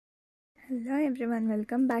Hello everyone,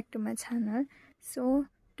 welcome back to my channel. So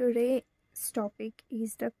today's topic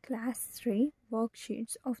is the class 3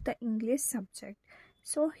 worksheets of the English subject.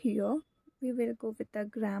 So here we will go with the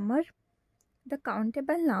grammar, the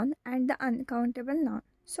countable noun and the uncountable noun.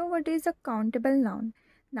 So what is a countable noun?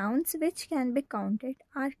 Nouns which can be counted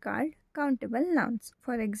are called countable nouns.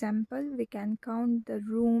 For example, we can count the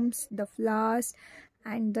rooms, the flowers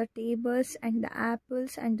and the tables and the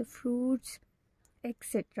apples and the fruits,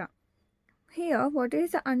 etc. Here, what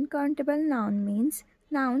is the uncountable noun means?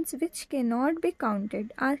 Nouns which cannot be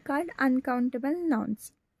counted are called uncountable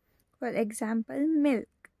nouns. For example, milk,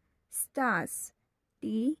 stars,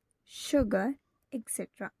 tea, sugar,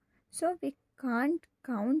 etc. So, we can't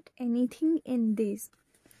count anything in these.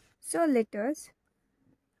 So, let us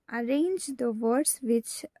arrange the words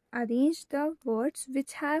which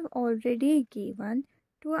have already given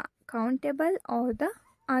to a countable or the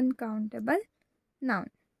uncountable noun.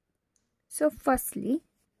 So firstly,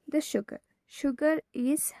 the sugar. Sugar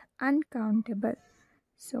is uncountable.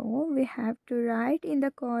 So we have to write in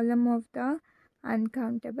the column of the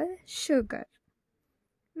uncountable sugar.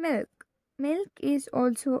 Milk. Milk is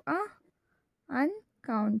also a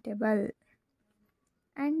uncountable.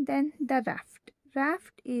 And then the raft.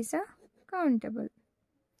 Raft is a countable.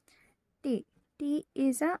 Tea. Tea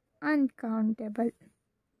is a uncountable.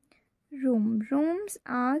 Room. Rooms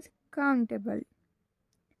are countable.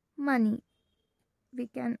 Money. We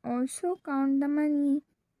can also count the money,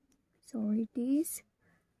 so it is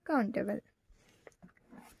countable.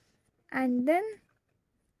 And then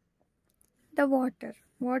the water.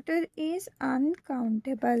 Water is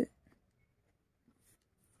uncountable.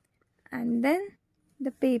 And then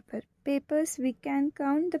the paper. Papers, we can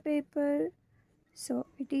count the paper, so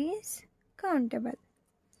it is countable.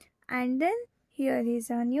 And then here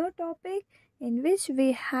is a new topic in which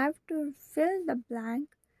we have to fill the blank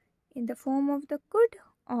in the form of the could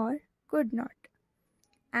or could not,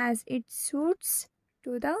 as it suits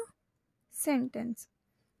to the sentence.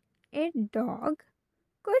 A dog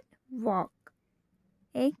could walk.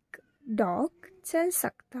 एक dog चल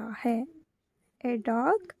सकता है. A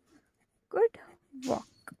dog could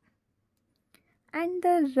walk. And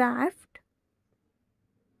the raft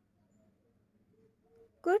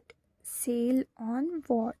could sail on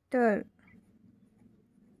water.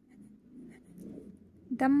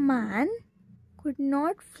 The man could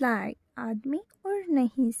not fly. आदमी उड़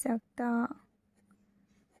नहीं सकता.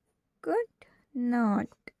 Could not.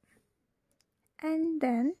 And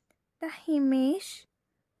then the Himesh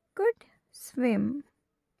could swim.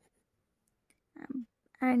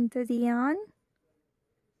 And the Riyan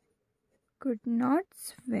could not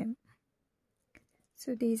swim.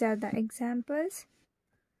 So these are the examples.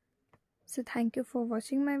 So thank you for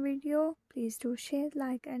watching my video. Please do share,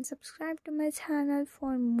 like and subscribe to my channel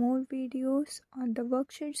for more videos on the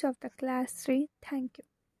worksheets of the class 3. Thank you.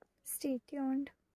 Stay tuned.